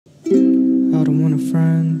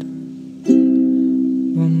friend.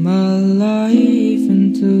 Want my life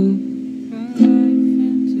into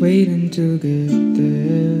waiting to get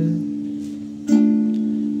there,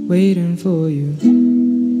 waiting for you.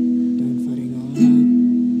 Done fighting all night.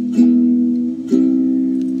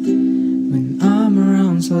 When I'm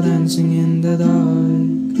around, so dancing in the dark.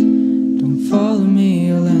 Don't follow me,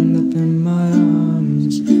 you'll end up in my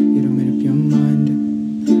arms. You don't make up your mind,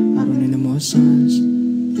 I don't need no more signs.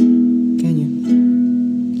 Can you?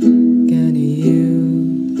 Can you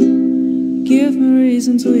give me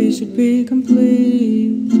reasons we should be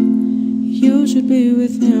complete? You should be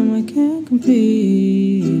with him, I can't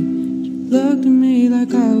compete. You looked at me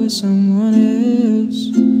like I was someone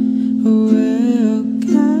else. Oh well,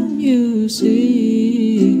 can't you see?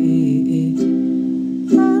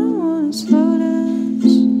 I don't wanna slow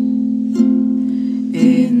dance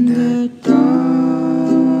in the dark,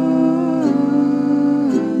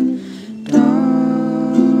 dark.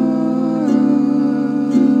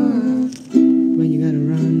 When you gotta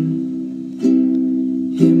run,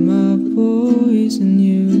 hear my voice in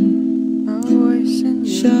you,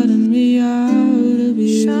 shutting me out of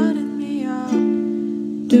you,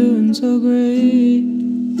 doing so great.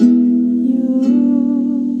 You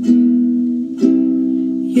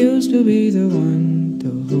used to be the one to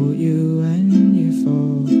hold you when you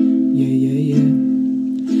fall. Yeah, yeah, yeah.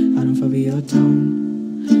 I don't follow your tone,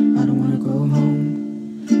 I don't wanna go home.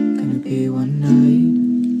 Can it be one night?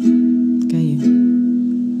 Can you?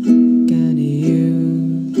 Can you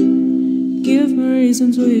give me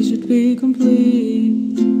reasons we should be complete?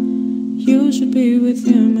 You should be with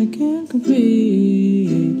him, I can't compete.